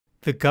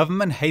The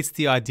government hates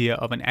the idea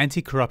of an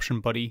anti-corruption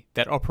body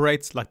that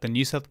operates like the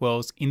New South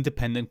Wales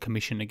Independent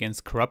Commission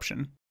Against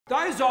Corruption.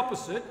 Those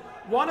opposite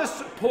want to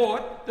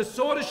support the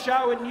sort of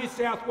show in New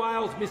South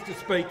Wales, Mr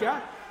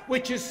Speaker,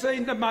 which has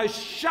seen the most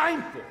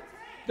shameful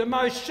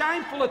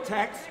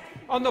attacks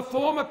on the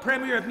former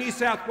Premier of New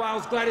South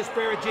Wales, Gladys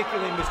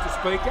Berejiklian, Mr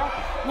Speaker.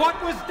 What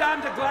was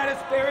done to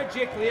Gladys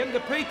Berejiklian,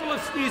 the people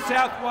of New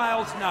South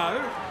Wales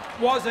know,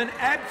 was an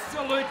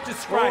absolute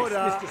disgrace,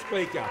 Mr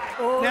Speaker.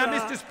 Now,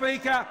 Mr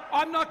Speaker,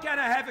 I'm not going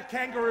to have a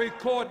kangaroo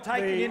court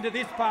taken into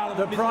this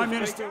parliament, the Prime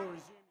Minister.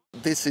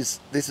 This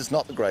is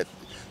not the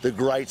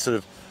great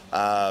sort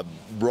of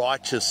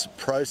righteous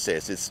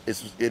process.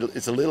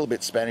 It's a little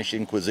bit Spanish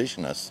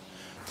Inquisitionist.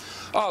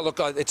 Oh, look,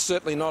 it's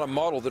certainly not a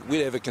model that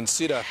we'd ever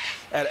consider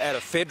at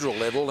a federal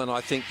level, and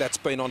I think that's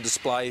been on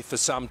display for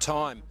some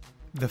time.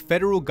 The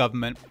federal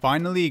government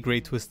finally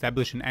agreed to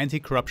establish an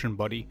anti-corruption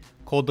body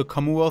called the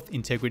Commonwealth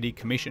Integrity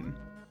Commission.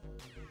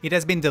 It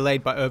has been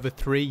delayed by over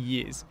 3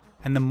 years,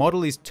 and the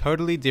model is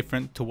totally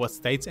different to what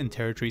states and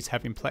territories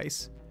have in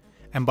place.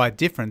 And by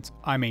different,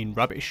 I mean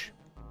rubbish.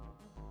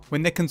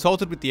 When they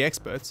consulted with the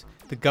experts,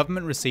 the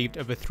government received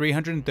over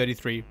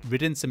 333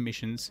 written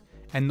submissions,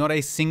 and not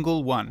a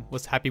single one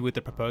was happy with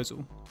the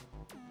proposal.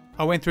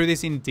 I went through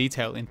this in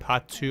detail in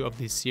part 2 of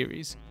this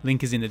series,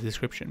 link is in the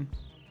description.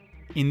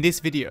 In this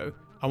video,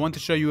 I want to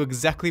show you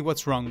exactly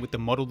what's wrong with the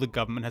model the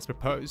government has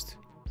proposed.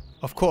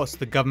 Of course,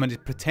 the government is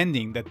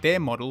pretending that their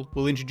model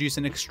will introduce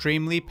an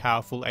extremely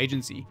powerful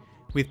agency,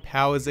 with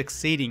powers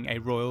exceeding a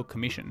royal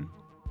commission.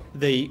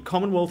 The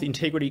Commonwealth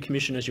Integrity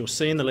Commission, as you'll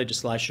see in the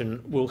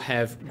legislation, will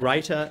have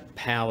greater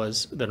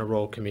powers than a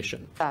Royal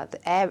Commission.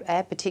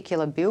 Our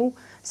particular bill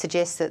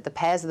suggests that the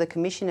powers of the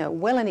Commission are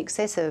well in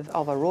excess of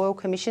a Royal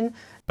Commission.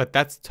 But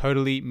that's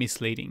totally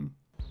misleading.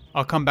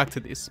 I'll come back to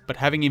this, but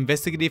having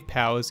investigative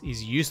powers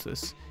is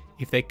useless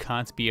if they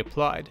can't be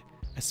applied,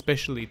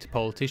 especially to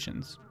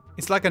politicians.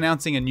 It's like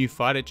announcing a new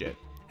fighter jet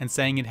and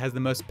saying it has the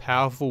most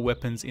powerful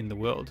weapons in the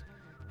world,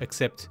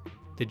 except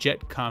the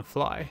jet can't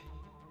fly.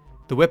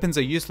 The weapons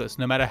are useless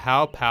no matter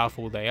how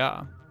powerful they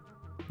are.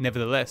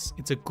 Nevertheless,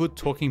 it's a good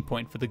talking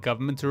point for the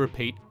government to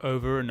repeat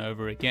over and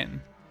over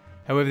again.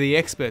 However, the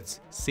experts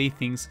see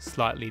things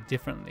slightly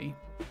differently.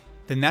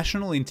 The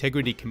National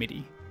Integrity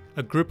Committee,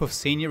 a group of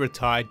senior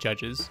retired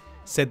judges,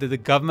 said that the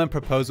government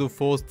proposal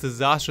falls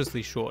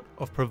disastrously short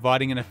of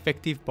providing an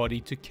effective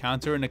body to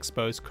counter and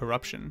expose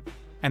corruption,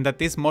 and that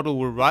this model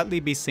will rightly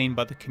be seen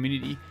by the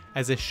community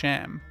as a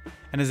sham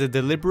and as a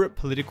deliberate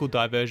political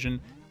diversion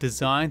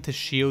designed to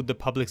shield the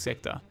public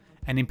sector,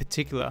 and in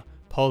particular,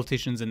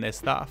 politicians and their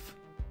staff.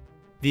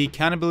 The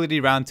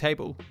Accountability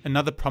Roundtable,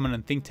 another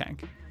prominent think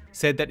tank,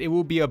 said that it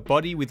will be a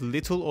body with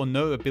little or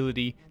no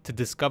ability to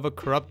discover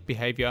corrupt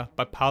behaviour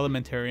by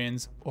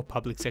parliamentarians or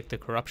public sector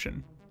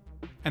corruption.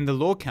 And the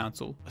Law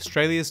Council,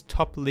 Australia's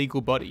top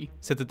legal body,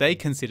 said that they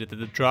consider that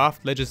the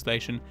draft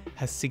legislation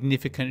has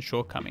significant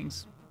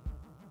shortcomings.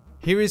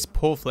 Here is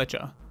Paul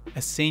Fletcher,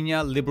 a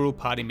senior Liberal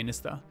Party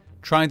minister,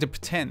 trying to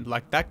pretend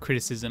like that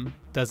criticism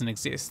doesn't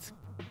exist.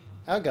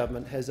 Our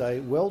government has a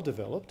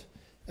well-developed,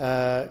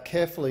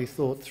 carefully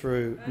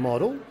thought-through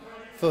model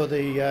for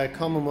the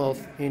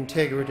Commonwealth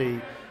Integrity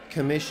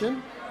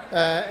Commission,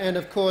 and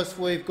of course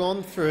we've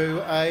gone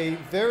through a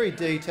very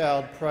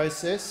detailed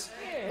process,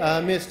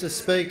 Mr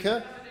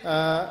Speaker.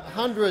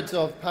 Hundreds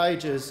of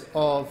pages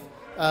of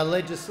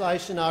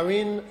legislation are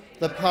in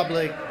the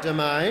public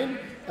domain.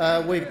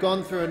 We've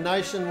gone through a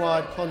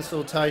nationwide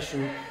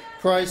consultation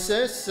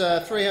process,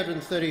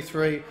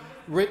 333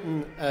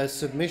 written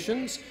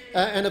submissions,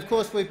 and of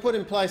course we've put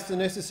in place the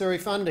necessary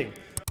funding.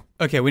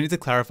 Okay, we need to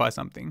clarify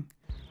something.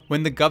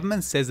 When the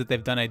government says that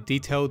they've done a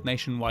detailed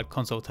nationwide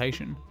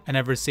consultation and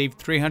have received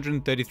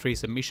 333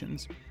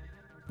 submissions,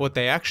 what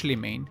they actually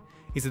mean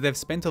is that they've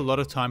spent a lot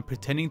of time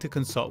pretending to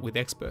consult with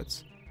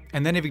experts,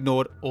 and then have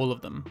ignored all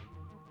of them.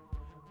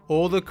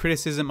 All the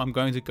criticism I'm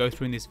going to go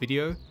through in this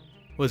video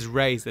was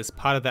raised as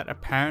part of that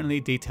apparently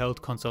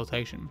detailed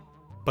consultation,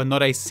 but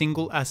not a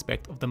single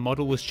aspect of the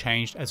model was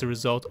changed as a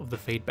result of the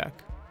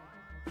feedback.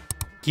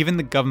 Given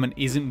the government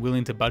isn't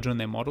willing to budge on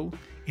their model,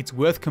 it's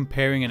worth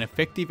comparing an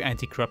effective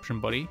anti-corruption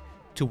body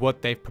to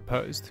what they've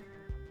proposed.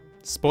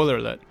 Spoiler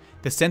alert,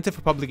 the Centre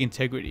for Public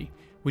Integrity,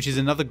 which is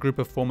another group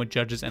of former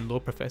judges and law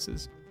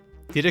professors,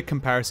 did a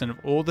comparison of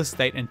all the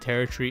state and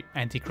territory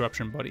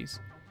anti-corruption bodies,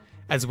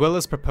 as well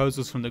as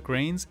proposals from the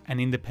Greens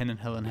and independent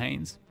Helen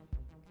Haines.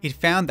 It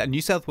found that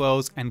New South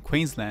Wales and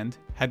Queensland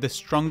had the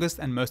strongest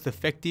and most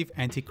effective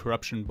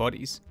anti-corruption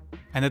bodies,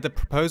 and that the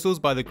proposals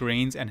by the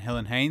Greens and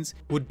Helen Haines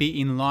would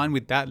be in line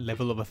with that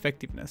level of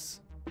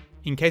effectiveness.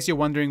 In case you're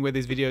wondering where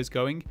this video is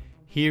going,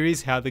 here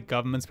is how the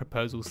government's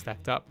proposal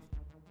stacked up.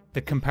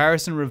 The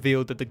comparison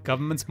revealed that the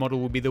government's model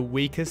will be the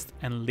weakest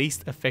and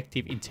least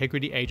effective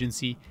integrity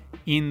agency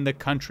in the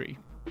country.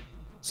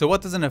 So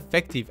what does an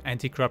effective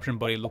anti-corruption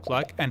body look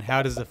like, and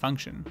how does it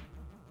function?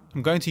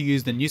 I'm going to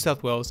use the New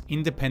South Wales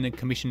Independent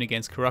Commission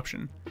Against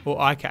Corruption, or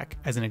ICAC,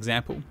 as an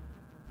example.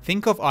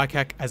 Think of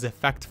ICAC as a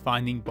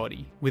fact-finding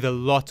body with a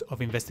lot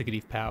of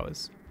investigative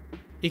powers.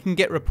 It can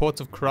get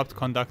reports of corrupt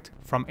conduct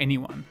from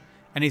anyone,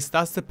 and it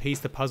starts to piece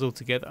the puzzle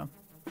together.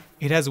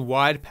 It has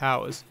wide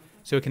powers,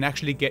 so it can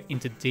actually get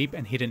into deep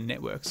and hidden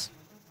networks.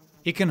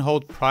 It can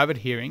hold private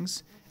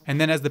hearings, and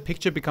then as the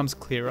picture becomes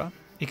clearer,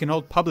 it can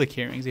hold public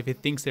hearings if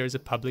it thinks there is a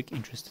public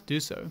interest to do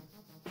so.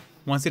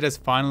 Once it has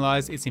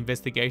finalised its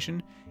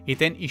investigation, it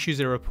then issues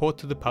a report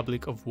to the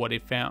public of what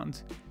it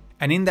found,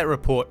 and in that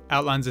report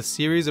outlines a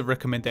series of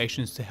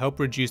recommendations to help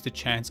reduce the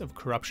chance of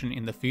corruption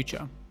in the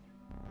future.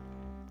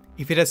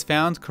 If it has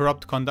found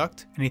corrupt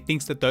conduct and it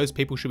thinks that those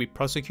people should be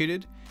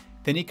prosecuted,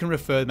 then it can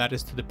refer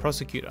matters to the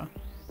prosecutor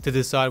to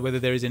decide whether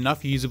there is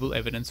enough usable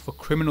evidence for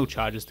criminal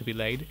charges to be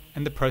laid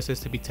and the process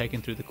to be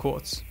taken through the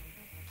courts.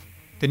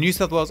 The New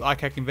South Wales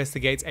ICAC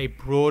investigates a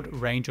broad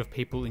range of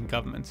people in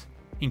government,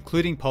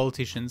 including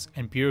politicians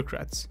and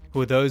bureaucrats,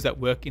 who are those that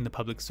work in the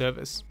public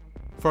service.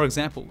 For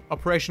example,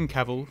 Operation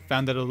Cavill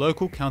found that a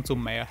local council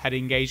mayor had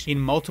engaged in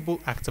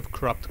multiple acts of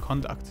corrupt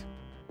conduct.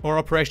 Or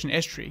Operation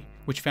Estuary,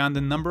 which found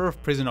a number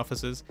of prison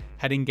officers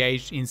had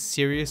engaged in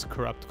serious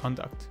corrupt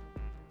conduct.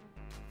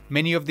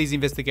 Many of these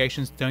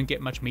investigations don't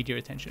get much media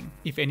attention,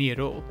 if any at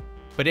all,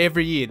 but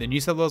every year the New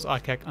South Wales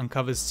ICAC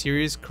uncovers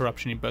serious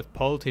corruption in both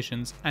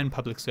politicians and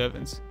public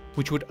servants,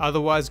 which would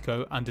otherwise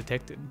go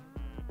undetected.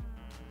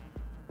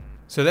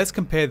 So let's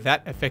compare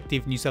that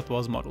effective New South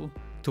Wales model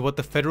to what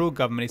the federal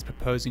government is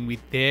proposing with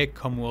their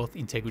Commonwealth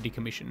Integrity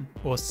Commission,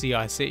 or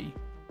CIC.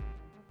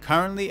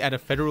 Currently at a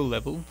federal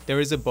level, there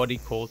is a body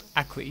called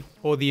ACLI,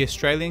 or the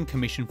Australian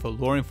Commission for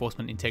Law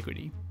Enforcement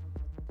Integrity.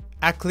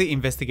 ACLI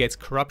investigates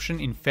corruption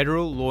in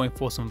federal law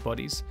enforcement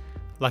bodies,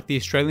 like the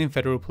Australian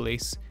Federal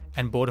Police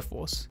and Border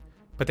Force,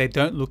 but they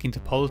don't look into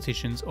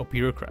politicians or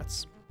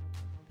bureaucrats.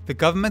 The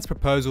government's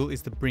proposal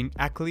is to bring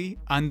ACLI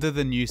under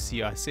the new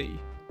CIC.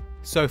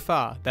 So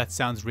far, that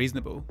sounds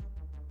reasonable.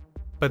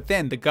 But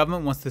then the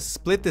government wants to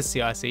split the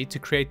CIC to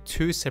create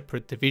two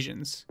separate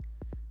divisions.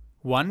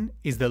 One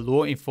is the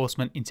Law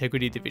Enforcement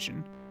Integrity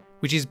Division,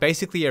 which is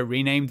basically a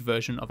renamed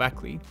version of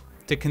ACLI,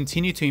 to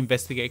continue to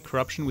investigate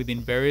corruption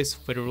within various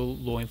federal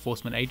law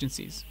enforcement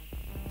agencies.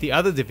 The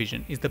other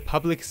division is the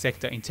Public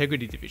Sector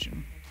Integrity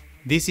Division.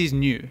 This is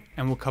new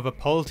and will cover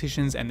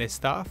politicians and their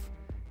staff,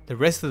 the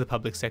rest of the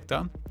public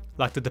sector,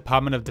 like the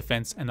Department of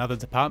Defence and other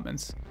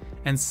departments,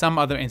 and some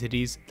other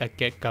entities that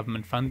get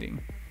government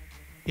funding.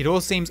 It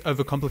all seems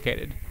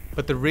overcomplicated,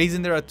 but the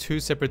reason there are two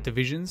separate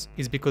divisions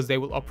is because they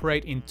will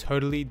operate in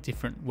totally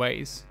different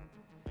ways.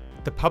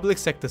 The public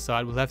sector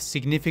side will have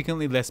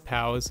significantly less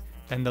powers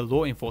than the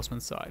law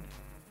enforcement side.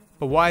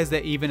 But why is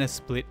there even a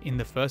split in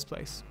the first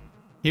place?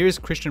 Here is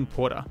Christian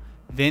Porter,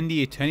 then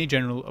the Attorney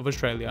General of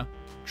Australia,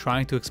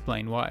 trying to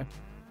explain why.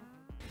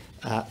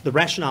 The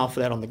rationale for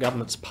that on the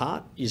government's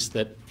part is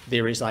that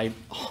there is a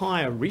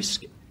higher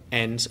risk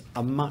and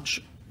a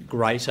much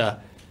greater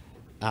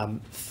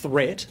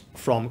threat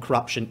from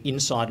corruption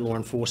inside law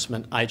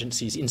enforcement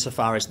agencies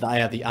insofar as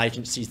they are the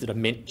agencies that are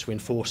meant to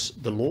enforce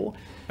the law.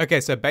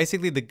 Okay, so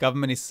basically the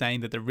government is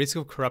saying that the risk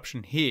of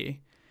corruption here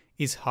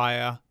is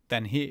higher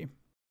than here.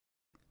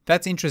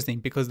 That's interesting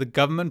because the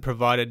government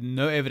provided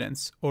no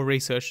evidence or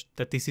research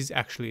that this is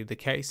actually the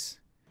case.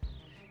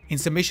 In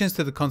submissions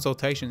to the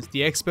consultations,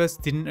 the experts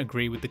didn't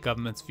agree with the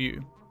government's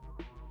view.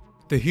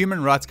 The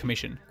Human Rights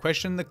Commission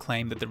questioned the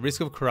claim that the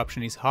risk of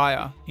corruption is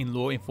higher in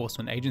law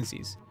enforcement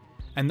agencies,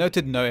 and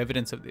noted no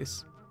evidence of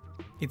this.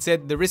 It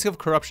said the risk of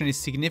corruption is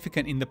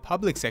significant in the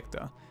public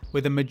sector,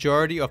 where the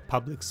majority of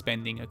public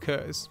spending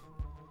occurs.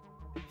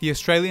 The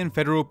Australian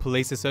Federal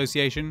Police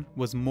Association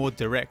was more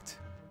direct.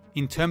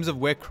 In terms of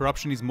where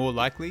corruption is more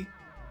likely,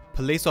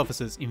 police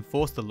officers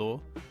enforce the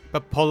law,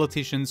 but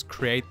politicians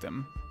create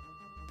them.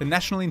 The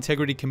National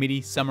Integrity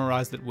Committee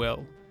summarised it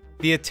well.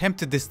 The attempt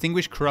to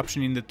distinguish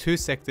corruption in the two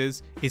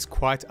sectors is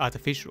quite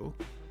artificial.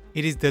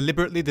 It is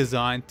deliberately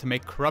designed to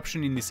make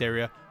corruption in this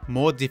area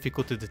more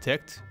difficult to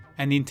detect,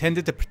 and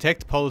intended to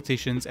protect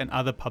politicians and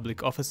other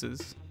public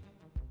officers.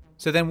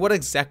 So then what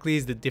exactly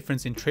is the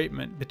difference in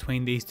treatment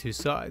between these two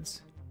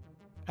sides?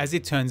 As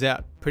it turns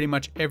out, pretty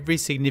much every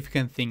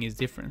significant thing is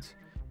different.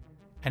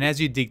 And as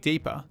you dig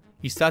deeper,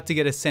 you start to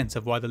get a sense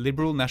of why the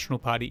Liberal National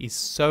Party is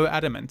so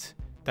adamant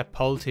that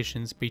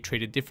politicians be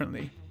treated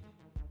differently.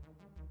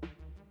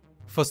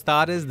 For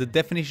starters, the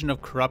definition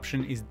of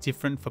corruption is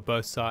different for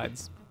both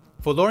sides.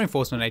 For law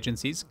enforcement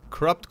agencies,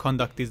 corrupt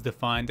conduct is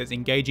defined as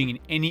engaging in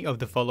any of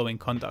the following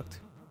conduct: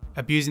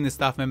 abusing the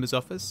staff member's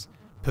office,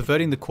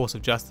 perverting the course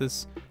of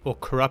justice, or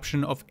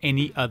corruption of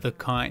any other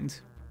kind.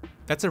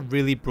 That's a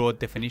really broad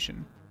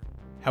definition.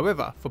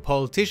 However, for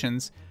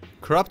politicians,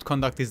 corrupt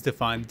conduct is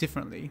defined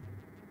differently.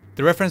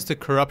 The reference to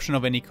corruption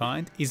of any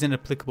kind isn't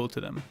applicable to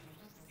them.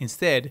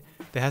 Instead,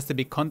 there has to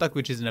be conduct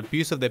which is an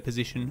abuse of their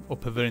position or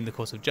perverting the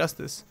course of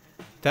justice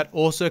that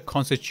also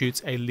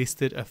constitutes a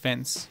listed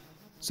offence.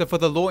 So for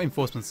the law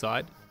enforcement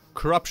side,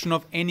 corruption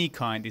of any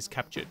kind is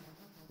captured.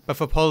 But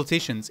for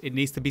politicians, it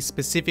needs to be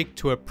specific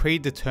to a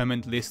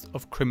predetermined list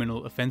of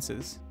criminal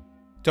offences.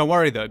 Don't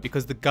worry though,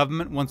 because the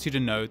government wants you to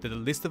know that the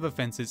list of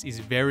offences is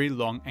very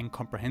long and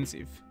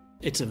comprehensive.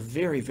 It's a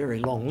very, very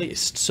long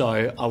list.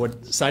 So I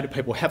would say to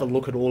people, have a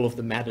look at all of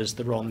the matters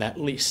that are on that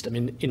list. I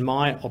mean, in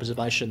my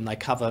observation, they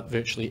cover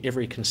virtually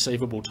every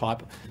conceivable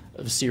type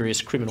of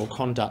serious criminal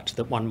conduct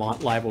that one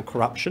might label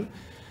corruption.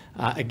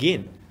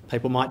 Again,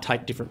 people might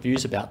take different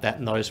views about that,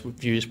 and those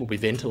views will be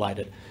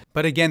ventilated.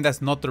 But again,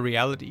 that's not the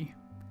reality.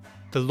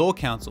 The Law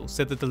Council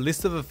said that the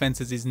list of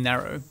offences is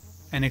narrow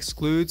and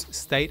excludes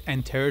state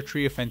and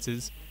territory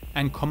offences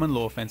and common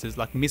law offences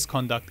like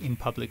misconduct in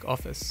public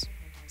office.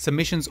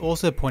 Submissions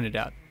also pointed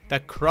out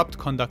that corrupt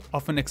conduct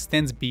often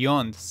extends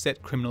beyond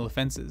set criminal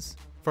offences.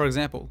 For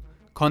example,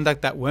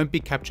 conduct that won't be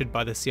captured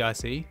by the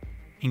CIC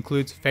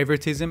includes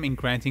favouritism in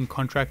granting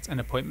contracts and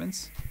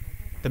appointments,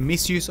 the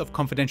misuse of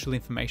confidential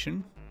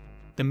information,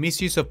 the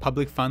misuse of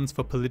public funds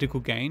for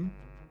political gain,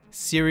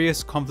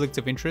 serious conflicts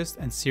of interest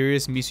and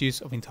serious misuse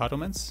of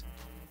entitlements,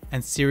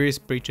 and serious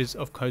breaches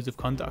of codes of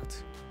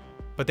conduct.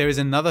 But there is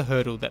another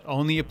hurdle that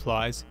only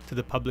applies to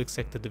the public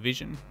sector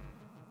division.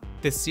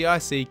 The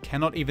CIC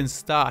cannot even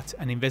start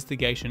an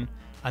investigation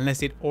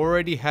unless it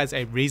already has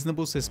a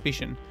reasonable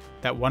suspicion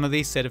that one of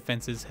these said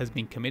offences has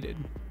been committed.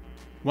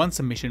 One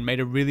submission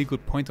made a really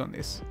good point on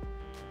this.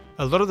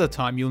 A lot of the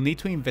time you'll need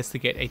to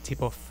investigate a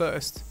tip-off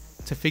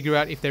first to figure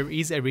out if there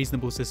is a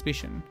reasonable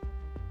suspicion.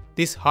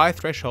 This high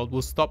threshold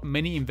will stop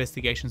many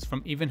investigations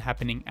from even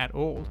happening at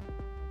all.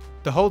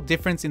 The whole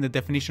difference in the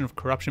definition of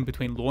corruption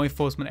between law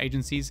enforcement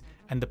agencies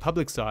and the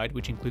public side,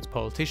 which includes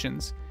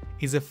politicians,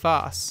 is a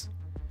farce.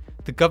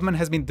 The government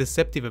has been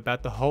deceptive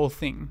about the whole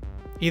thing.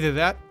 Either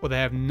that, or they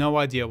have no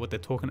idea what they're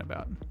talking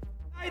about.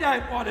 They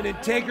don't want an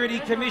integrity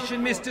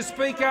commission, Mr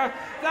Speaker.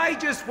 They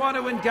just want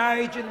to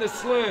engage in the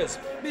slurs.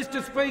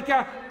 Mr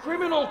Speaker,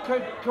 criminal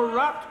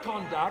corrupt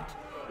conduct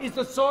is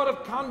the sort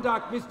of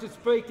conduct, Mr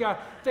Speaker,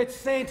 that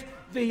sent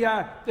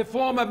the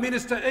former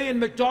Minister Ian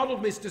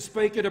McDonald, Mr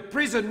Speaker, to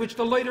prison, which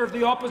the Leader of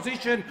the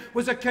Opposition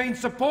was a keen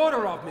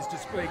supporter of, Mr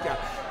Speaker.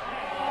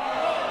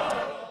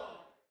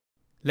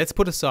 Let's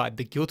put aside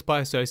the guilt by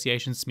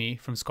association smear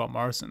from Scott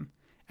Morrison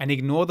and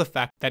ignore the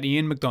fact that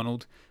Ian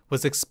McDonald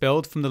was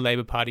expelled from the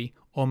Labor Party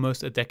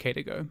almost a decade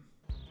ago.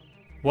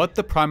 What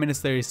the Prime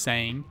Minister is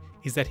saying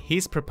is that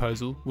his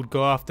proposal would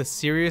go after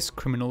serious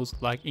criminals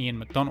like Ian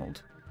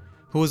McDonald,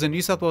 who was a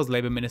New South Wales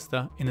Labor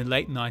Minister in the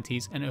late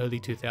 90s and early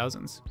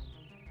 2000s.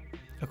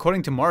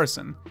 According to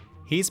Morrison,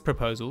 his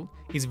proposal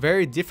is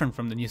very different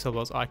from the New South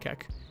Wales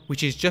ICAC,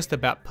 which is just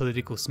about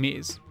political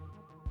smears.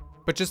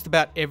 But just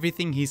about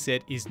everything he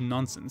said is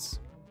nonsense.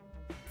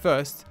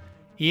 First,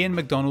 Ian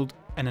McDonald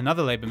and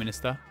another Labor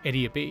Minister,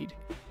 Eddie Abid,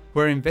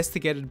 were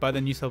investigated by the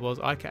New South Wales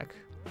ICAC.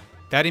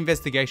 That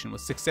investigation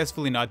was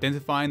successful in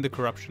identifying the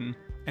corruption,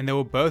 and they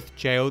were both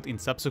jailed in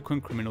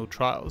subsequent criminal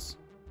trials.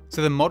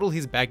 So the model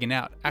he's bagging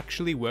out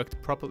actually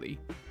worked properly.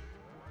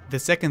 The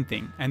second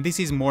thing, and this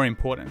is more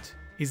important,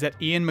 is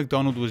that Ian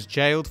McDonald was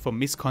jailed for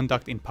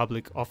misconduct in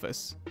public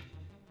office.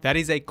 That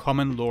is a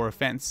common law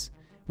offence,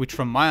 which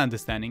from my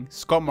understanding,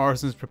 Scott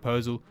Morrison's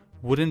proposal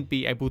wouldn't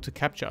be able to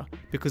capture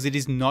because it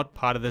is not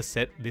part of the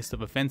set list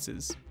of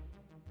offences.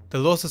 The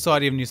Law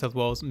Society of New South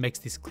Wales makes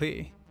this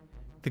clear.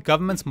 The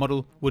government's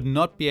model would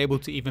not be able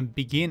to even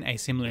begin a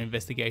similar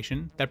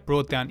investigation that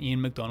brought down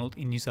Ian McDonald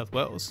in New South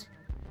Wales.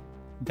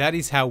 That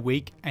is how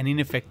weak and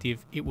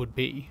ineffective it would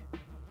be.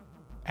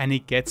 And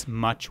it gets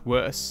much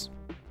worse.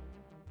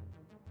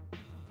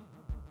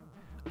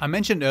 I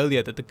mentioned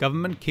earlier that the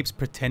government keeps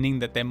pretending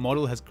that their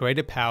model has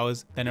greater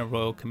powers than a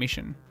Royal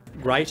Commission.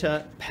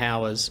 Greater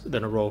powers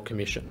than a Royal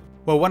Commission.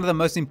 Well, one of the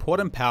most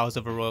important powers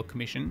of a Royal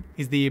Commission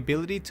is the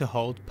ability to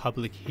hold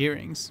public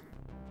hearings.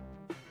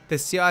 The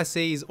CIC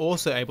is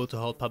also able to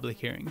hold public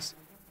hearings,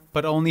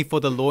 but only for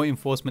the Law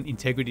Enforcement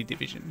Integrity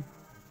Division.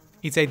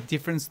 It's a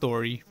different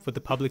story for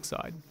the public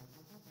side.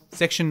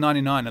 Section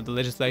 99 of the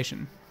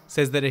legislation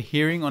says that a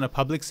hearing on a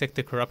public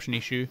sector corruption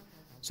issue,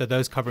 so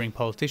those covering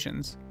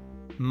politicians,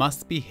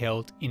 must be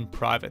held in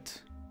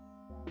private.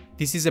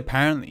 This is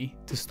apparently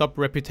to stop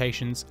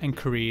reputations and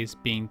careers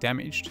being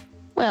damaged.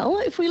 Well,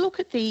 if we look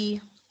at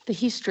the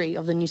history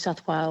of the New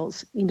South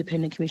Wales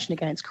Independent Commission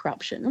Against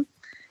Corruption,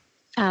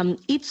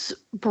 its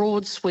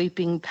broad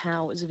sweeping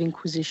powers of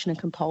inquisition and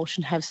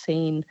compulsion have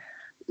seen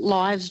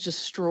lives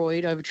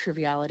destroyed over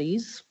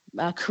trivialities,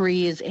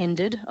 careers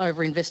ended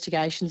over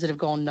investigations that have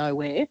gone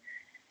nowhere,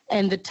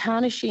 and the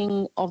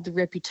tarnishing of the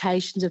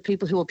reputations of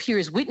people who appear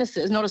as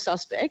witnesses, not as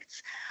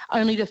suspects,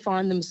 only to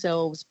find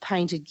themselves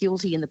painted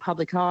guilty in the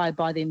public eye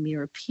by their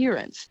mere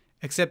appearance.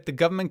 Except the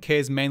government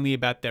cares mainly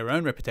about their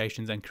own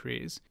reputations and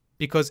careers,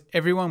 because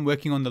everyone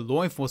working on the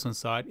law enforcement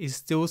side is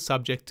still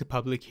subject to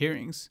public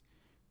hearings.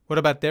 What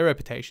about their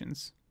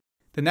reputations?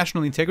 The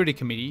National Integrity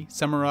Committee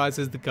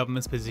summarises the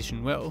government's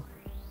position well.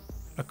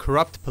 A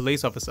corrupt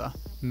police officer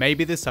may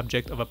be the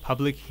subject of a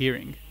public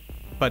hearing,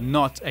 but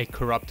not a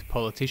corrupt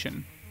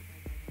politician.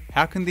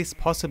 How can this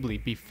possibly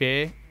be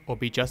fair or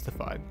be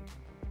justified?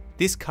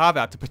 This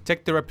carve-out to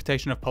protect the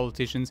reputation of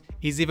politicians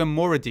is even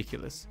more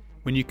ridiculous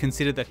when you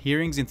consider that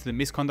hearings into the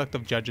misconduct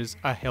of judges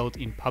are held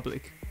in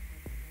public.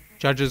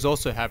 Judges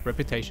also have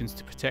reputations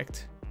to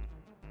protect.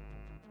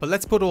 But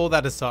let's put all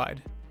that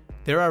aside.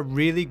 There are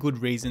really good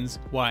reasons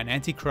why an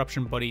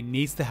anti-corruption body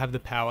needs to have the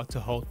power to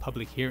hold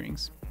public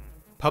hearings.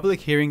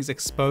 Public hearings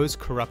expose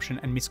corruption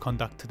and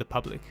misconduct to the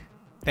public.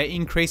 They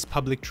increase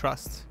public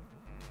trust.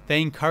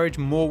 They encourage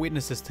more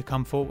witnesses to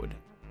come forward.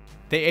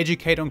 They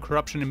educate on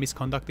corruption and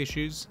misconduct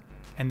issues,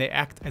 and they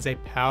act as a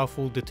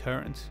powerful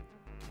deterrent.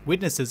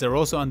 Witnesses are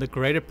also under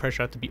greater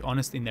pressure to be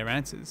honest in their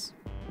answers.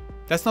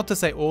 That's not to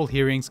say all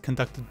hearings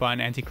conducted by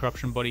an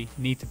anti-corruption body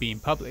need to be in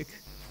public.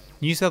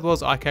 New South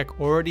Wales ICAC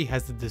already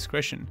has the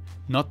discretion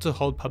not to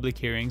hold public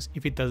hearings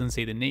if it doesn't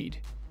see the need,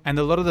 and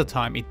a lot of the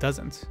time it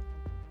doesn't.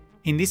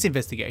 In this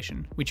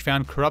investigation, which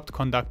found corrupt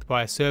conduct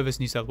by a Service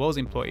New South Wales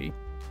employee,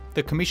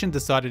 the Commission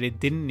decided it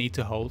didn't need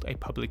to hold a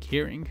public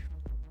hearing.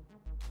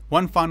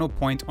 One final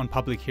point on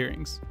public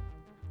hearings.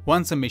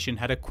 One submission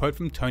had a quote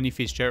from Tony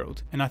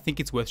Fitzgerald, and I think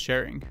it's worth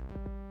sharing.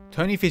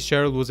 Tony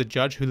Fitzgerald was a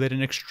judge who led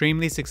an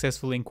extremely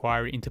successful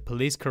inquiry into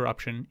police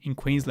corruption in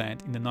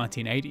Queensland in the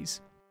 1980s.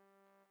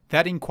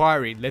 That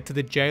inquiry led to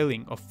the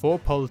jailing of 4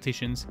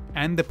 politicians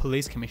and the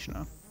police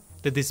commissioner,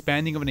 the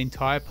disbanding of an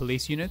entire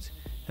police unit,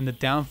 and the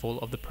downfall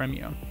of the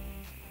Premier.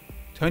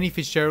 Tony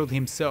Fitzgerald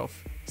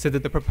himself said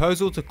that the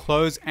proposal to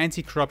close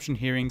anti-corruption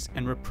hearings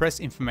and repress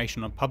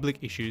information on public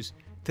issues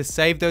to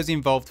save those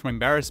involved from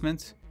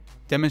embarrassment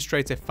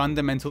demonstrates a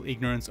fundamental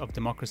ignorance of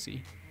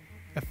democracy.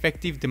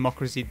 Effective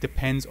democracy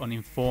depends on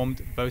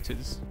informed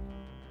voters.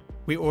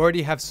 We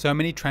already have so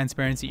many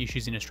transparency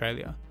issues in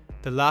Australia.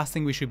 The last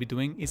thing we should be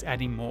doing is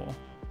adding more.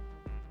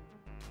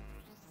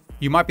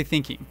 You might be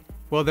thinking,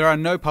 well, there are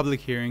no public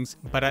hearings,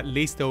 but at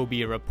least there will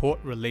be a report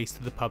released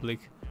to the public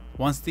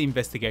once the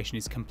investigation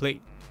is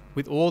complete,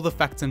 with all the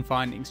facts and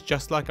findings,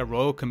 just like a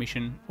Royal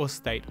Commission or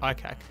State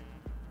ICAC.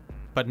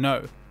 But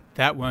no,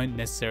 that won't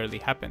necessarily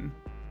happen.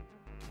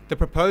 The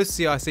proposed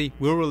CIC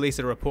will release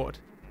a report,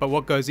 but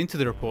what goes into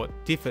the report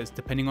differs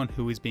depending on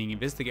who is being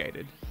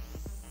investigated.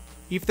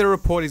 If the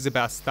report is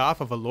about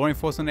staff of a law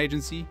enforcement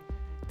agency,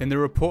 then the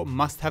report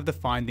must have the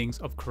findings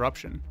of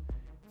corruption,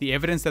 the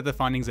evidence that the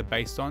findings are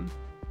based on,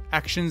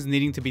 actions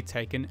needing to be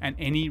taken, and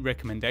any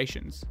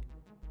recommendations.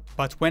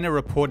 But when a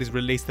report is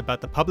released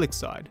about the public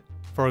side,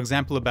 for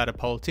example about a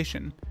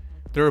politician,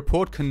 the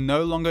report can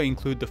no longer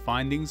include the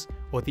findings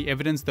or the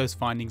evidence those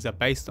findings are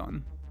based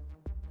on.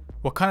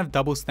 What kind of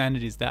double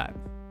standard is that?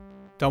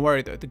 Don't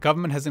worry though, the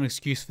government has an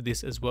excuse for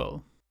this as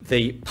well.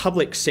 The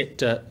public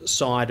sector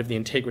side of the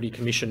Integrity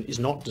Commission is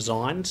not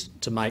designed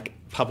to make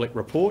public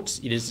reports.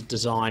 It is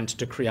designed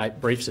to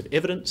create briefs of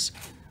evidence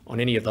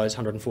on any of those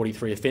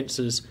 143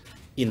 offences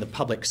in the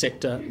public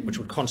sector, which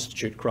would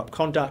constitute corrupt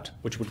conduct,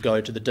 which would go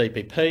to the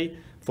DPP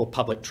for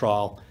public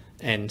trial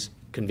and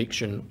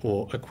conviction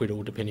or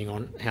acquittal, depending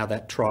on how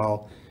that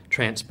trial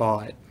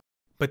transpired.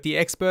 But the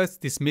experts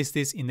dismissed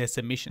this in their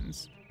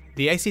submissions.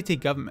 The ACT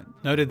government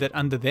noted that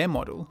under their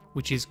model,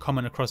 which is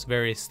common across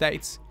various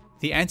states,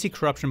 the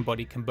anti-corruption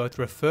body can both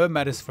refer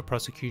matters for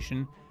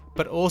prosecution,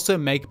 but also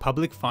make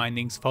public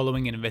findings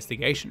following an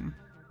investigation.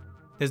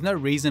 There's no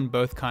reason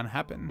both can't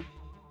happen.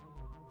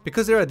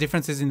 Because there are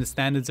differences in the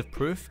standards of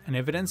proof and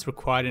evidence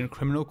required in a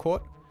criminal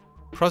court,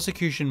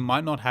 prosecution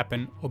might not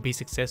happen or be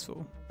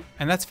successful.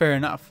 And that's fair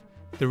enough.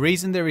 The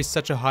reason there is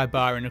such a high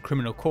bar in a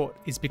criminal court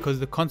is because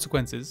the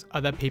consequences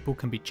are that people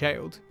can be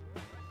jailed.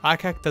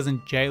 ICAC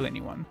doesn't jail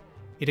anyone.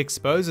 It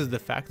exposes the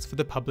facts for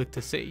the public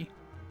to see.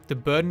 The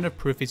burden of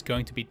proof is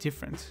going to be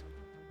different.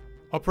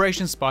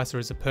 Operation Spicer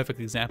is a perfect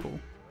example.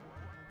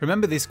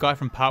 Remember this guy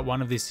from part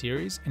 1 of this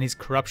series and his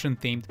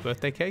corruption-themed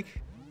birthday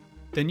cake?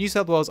 The New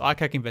South Wales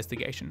ICAC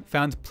investigation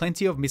found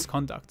plenty of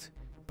misconduct,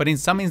 but in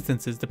some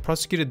instances the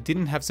prosecutor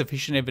didn't have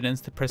sufficient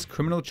evidence to press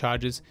criminal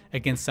charges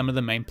against some of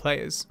the main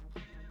players.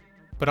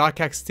 But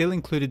ICAC still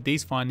included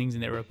these findings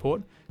in their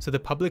report, so the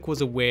public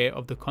was aware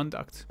of the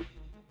conduct.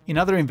 In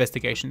other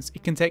investigations,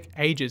 it can take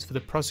ages for the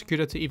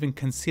prosecutor to even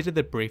consider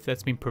the brief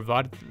that's been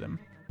provided to them.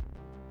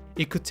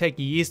 It could take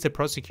years to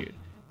prosecute,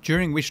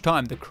 during which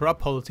time the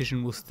corrupt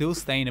politician will still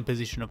stay in a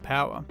position of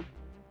power.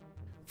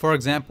 For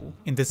example,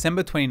 in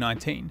December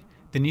 2019,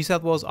 the New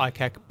South Wales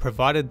ICAC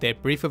provided their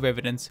brief of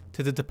evidence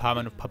to the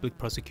Department of Public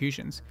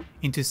Prosecutions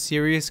into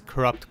serious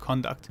corrupt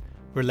conduct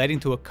relating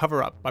to a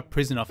cover-up by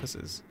prison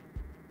officers.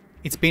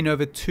 It's been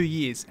over 2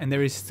 years and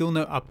there is still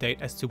no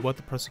update as to what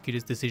the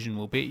prosecutor's decision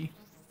will be.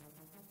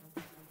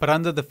 But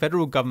under the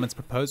federal government's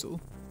proposal,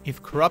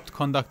 if corrupt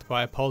conduct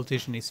by a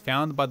politician is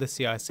found by the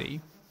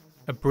CIC,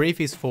 a brief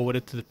is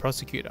forwarded to the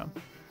prosecutor.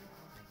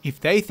 If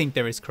they think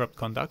there is corrupt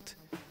conduct,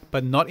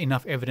 but not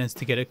enough evidence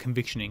to get a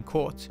conviction in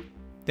court,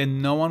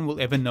 then no one will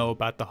ever know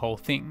about the whole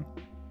thing.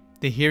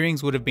 The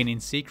hearings would have been in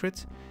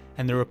secret,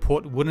 and the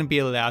report wouldn't be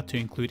allowed to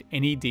include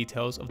any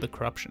details of the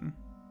corruption.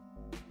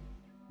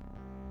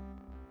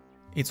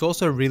 It's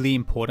also really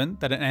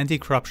important that an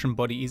anti-corruption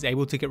body is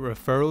able to get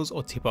referrals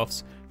or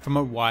tip-offs from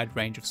a wide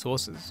range of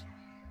sources.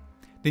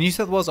 The New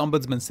South Wales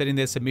Ombudsman said in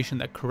their submission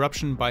that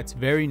corruption by its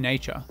very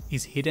nature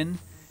is hidden,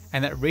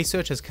 and that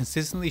research has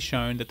consistently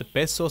shown that the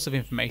best source of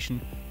information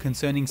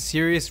concerning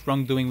serious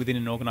wrongdoing within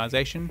an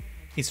organisation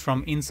is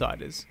from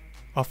insiders,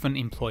 often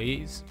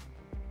employees.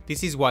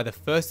 This is why the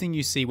first thing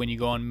you see when you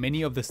go on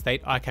many of the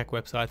state ICAC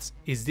websites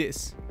is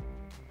this: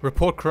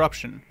 report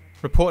corruption,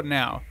 report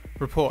now,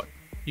 report.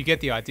 You get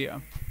the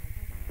idea.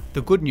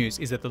 The good news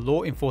is that the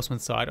law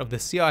enforcement side of the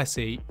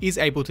CIC is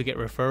able to get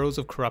referrals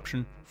of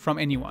corruption from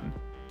anyone,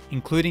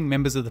 including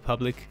members of the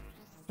public,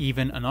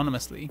 even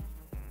anonymously.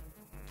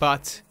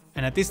 But,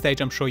 and at this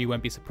stage I'm sure you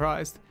won't be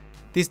surprised,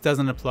 this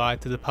doesn't apply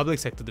to the public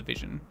sector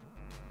division.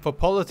 For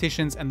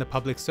politicians and the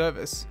public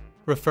service,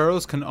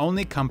 referrals can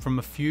only come from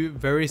a few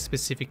very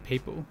specific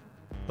people,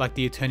 like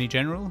the Attorney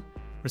General,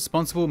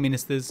 responsible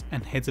ministers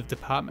and heads of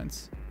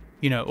departments.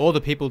 You know, all the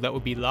people that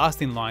would be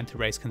last in line to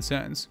raise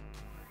concerns.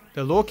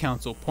 The Law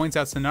Council points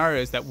out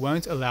scenarios that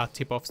won't allow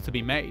tip-offs to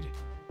be made.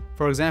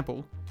 For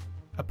example,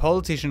 a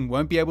politician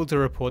won't be able to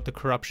report the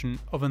corruption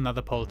of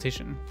another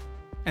politician,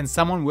 and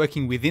someone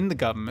working within the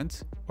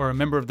government, or a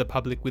member of the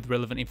public with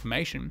relevant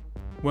information,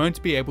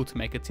 won't be able to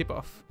make a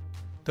tip-off.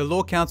 The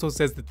Law Council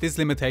says that this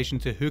limitation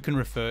to who can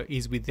refer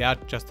is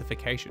without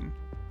justification,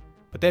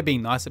 but they're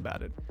being nice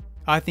about it.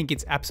 I think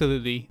it's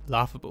absolutely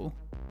laughable.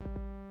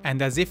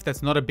 And as if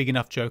that's not a big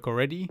enough joke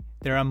already,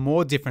 there are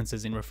more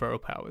differences in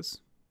referral powers.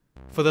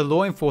 For the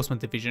Law Enforcement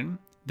Division,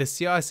 the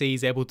CIC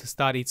is able to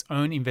start its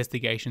own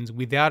investigations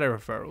without a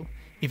referral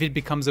if it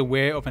becomes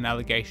aware of an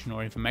allegation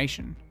or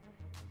information.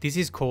 This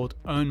is called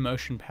own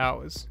motion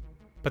powers.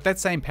 But that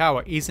same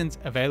power isn't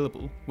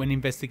available when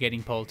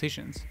investigating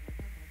politicians.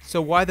 So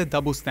why the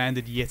double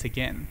standard yet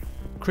again?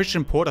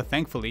 Christian Porter,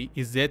 thankfully,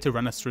 is there to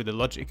run us through the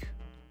logic.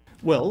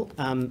 Well,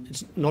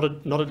 it's not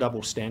a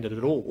double standard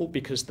at all,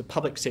 because the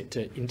Public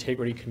Sector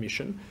Integrity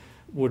Commission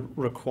would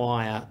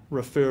require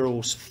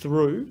referrals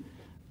through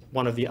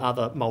one of the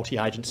other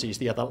multi-agencies,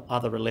 the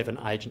other 11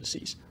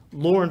 agencies.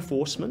 Law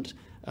enforcement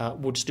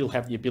would still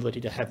have the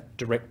ability to have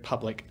direct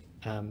public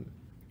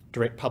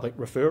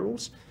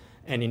referrals,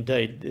 and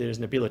indeed there's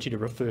an ability to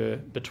refer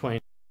between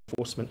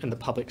enforcement and the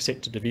public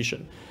sector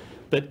division.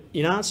 But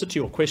in answer to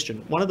your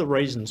question, one of the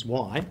reasons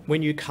why,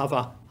 when you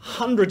cover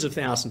hundreds of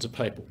thousands of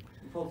people,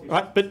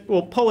 right? But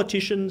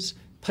politicians,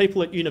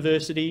 people at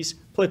universities,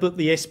 people at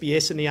the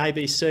SBS and the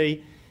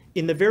ABC,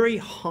 in the very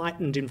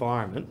heightened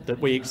environment that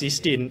we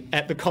exist in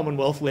at the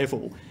Commonwealth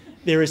level,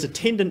 there is a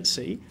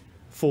tendency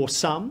for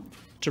some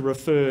to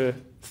refer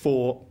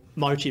for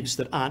motives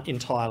that aren't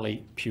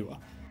entirely pure.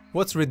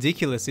 What's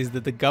ridiculous is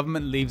that the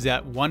government leaves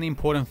out one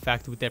important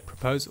fact with their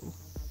proposal.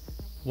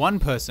 One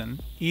person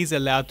is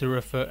allowed to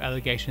refer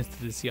allegations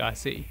to the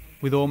CIC,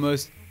 with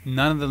almost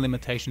none of the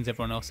limitations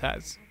everyone else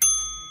has.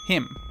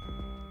 Him.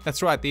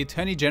 That's right, the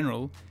Attorney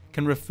General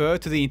can refer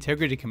to the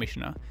Integrity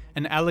Commissioner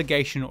an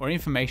allegation or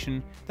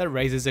information that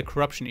raises a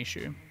corruption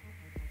issue.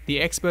 The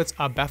experts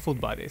are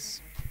baffled by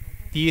this.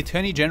 The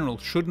Attorney General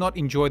should not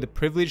enjoy the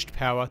privileged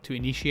power to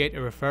initiate a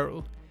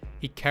referral.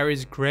 It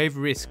carries grave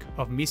risk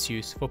of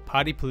misuse for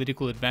party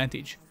political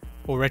advantage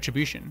or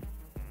retribution.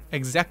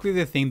 Exactly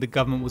the thing the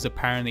government was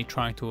apparently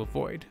trying to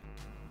avoid.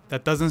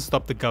 That doesn't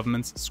stop the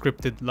government's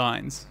scripted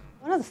lines.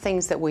 One of the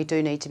things that we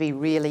do need to be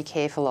really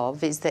careful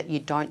of is that you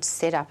don't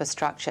set up a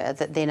structure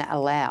that then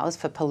allows,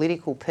 for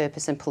political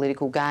purpose and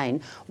political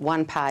gain,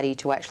 one party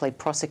to actually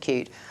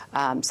prosecute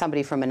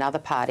somebody from another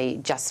party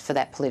just for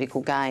that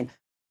political gain.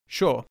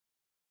 Sure.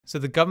 So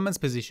the government's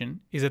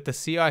position is that the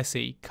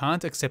CIC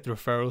can't accept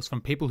referrals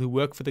from people who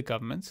work for the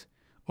government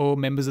or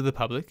members of the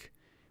public,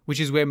 which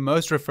is where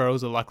most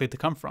referrals are likely to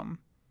come from,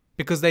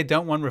 because they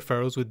don't want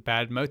referrals with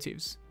bad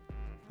motives.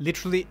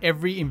 Literally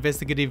every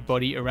investigative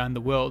body around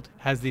the world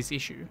has this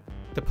issue.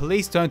 The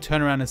police don't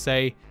turn around and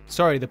say,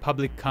 sorry, the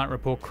public can't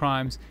report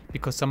crimes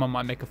because someone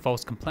might make a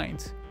false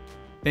complaint.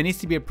 There needs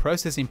to be a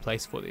process in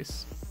place for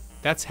this.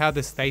 That's how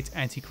the state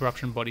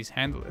anti-corruption bodies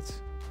handle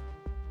it.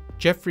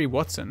 Jeffrey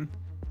Watson,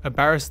 a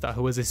barrister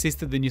who has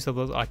assisted the New South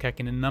Wales ICAC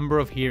in a number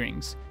of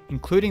hearings,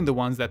 including the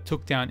ones that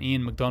took down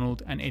Ian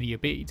McDonald and Eddie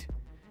Obeid,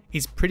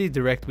 is pretty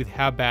direct with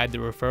how bad the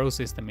referral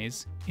system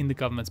is in the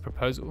government's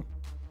proposal.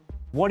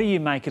 What do you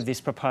make of this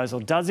proposal?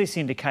 Does this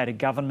indicate a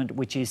government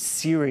which is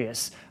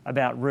serious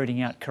about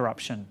rooting out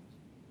corruption?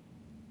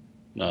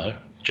 No,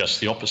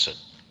 just the opposite.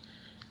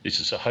 This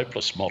is a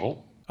hopeless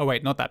model. Oh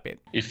wait, not that bit.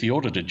 If the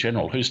Auditor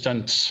General, who's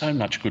done so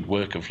much good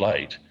work of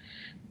late,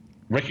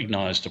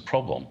 recognised a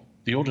problem,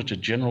 the Auditor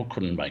General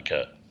couldn't make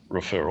a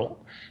referral.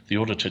 The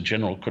Auditor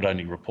General could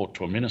only report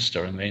to a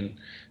minister and then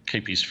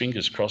keep his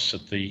fingers crossed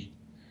that the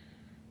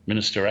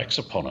minister acts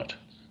upon it.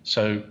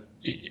 So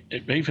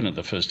even at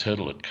the first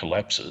hurdle, it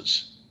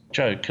collapses.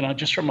 Joe, can I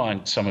just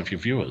remind some of your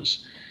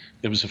viewers,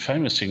 there was a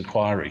famous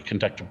inquiry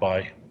conducted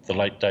by the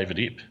late David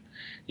Ip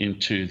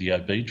into the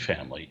Obeid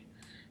family.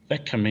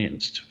 That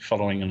commenced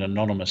following an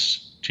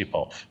anonymous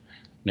tip-off.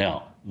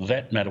 Now,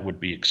 that matter would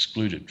be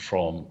excluded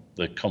from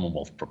the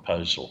Commonwealth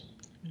proposal.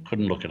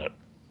 Couldn't look at it.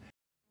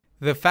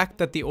 The fact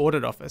that the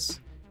Audit Office,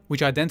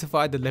 which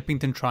identified the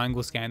Leppington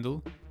Triangle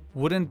scandal,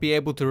 wouldn't be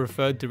able to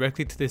refer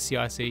directly to the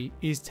CIC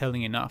is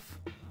telling enough.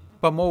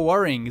 But more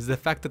worrying is the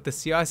fact that the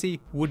CIC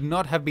would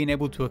not have been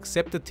able to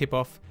accept the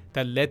tip-off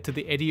that led to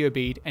the Eddie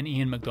Obeid and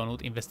Ian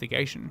McDonald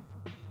investigation.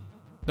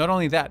 Not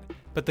only that,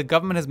 but the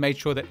government has made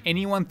sure that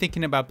anyone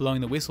thinking about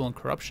blowing the whistle on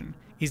corruption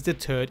is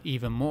deterred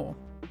even more.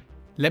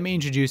 Let me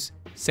introduce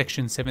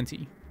Section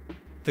 70.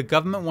 The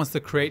government wants to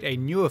create a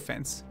new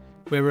offence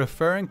where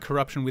referring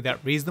corruption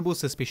without reasonable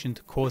suspicion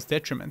to cause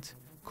detriment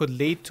could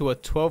lead to a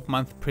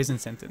 12-month prison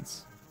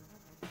sentence.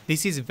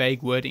 This is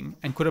vague wording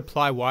and could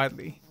apply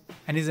widely,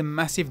 and is a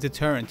massive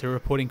deterrent to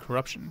reporting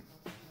corruption.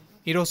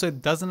 It also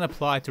doesn't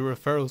apply to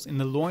referrals in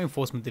the law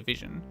enforcement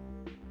division.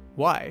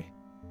 Why?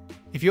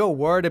 If you're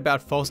worried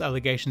about false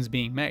allegations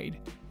being made,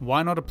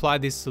 why not apply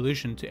this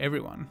solution to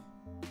everyone?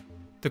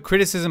 The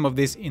criticism of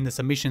this in the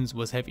submissions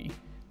was heavy,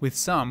 with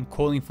some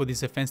calling for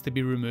this offence to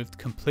be removed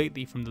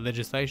completely from the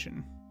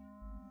legislation.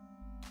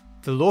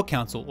 The Law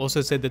Council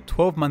also said that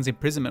 12 months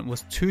imprisonment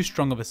was too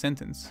strong of a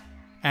sentence,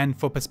 and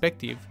for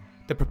perspective,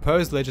 the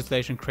proposed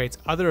legislation creates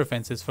other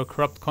offences for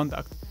corrupt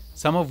conduct,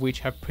 some of which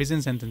have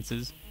prison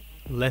sentences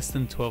less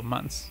than 12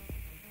 months.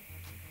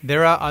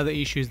 There are other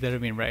issues that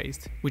have been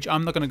raised, which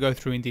I'm not going to go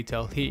through in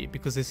detail here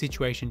because the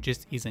situation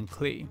just isn't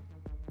clear.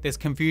 There's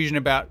confusion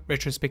about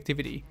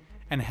retrospectivity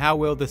and how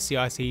well the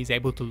CIC is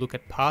able to look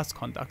at past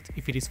conduct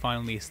if it is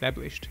finally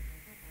established.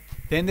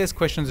 Then there's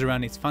questions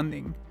around its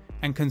funding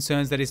and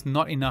concerns that it's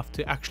not enough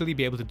to actually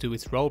be able to do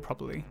its role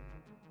properly.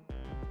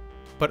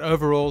 But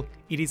overall,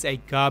 it is a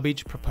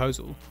garbage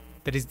proposal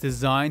that is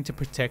designed to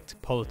protect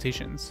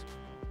politicians.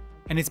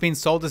 And it's been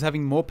sold as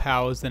having more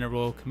powers than a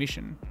royal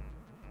commission.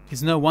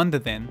 It's no wonder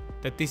then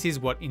that this is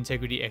what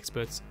integrity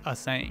experts are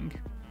saying.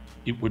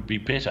 It would be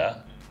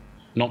better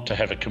not to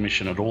have a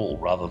commission at all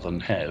rather than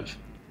have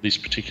this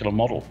particular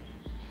model.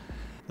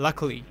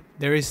 Luckily,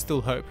 there is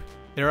still hope.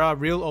 There are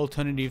real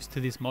alternatives to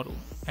this model,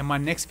 and my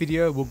next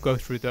video will go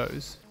through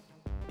those.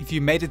 If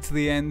you made it to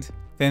the end,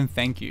 then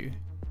thank you.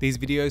 These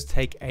videos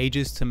take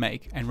ages to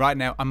make, and right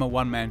now I'm a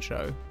one-man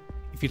show.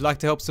 If you'd like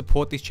to help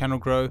support this channel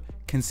grow,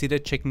 consider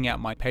checking out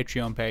my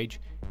Patreon page.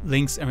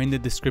 Links are in the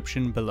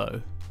description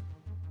below.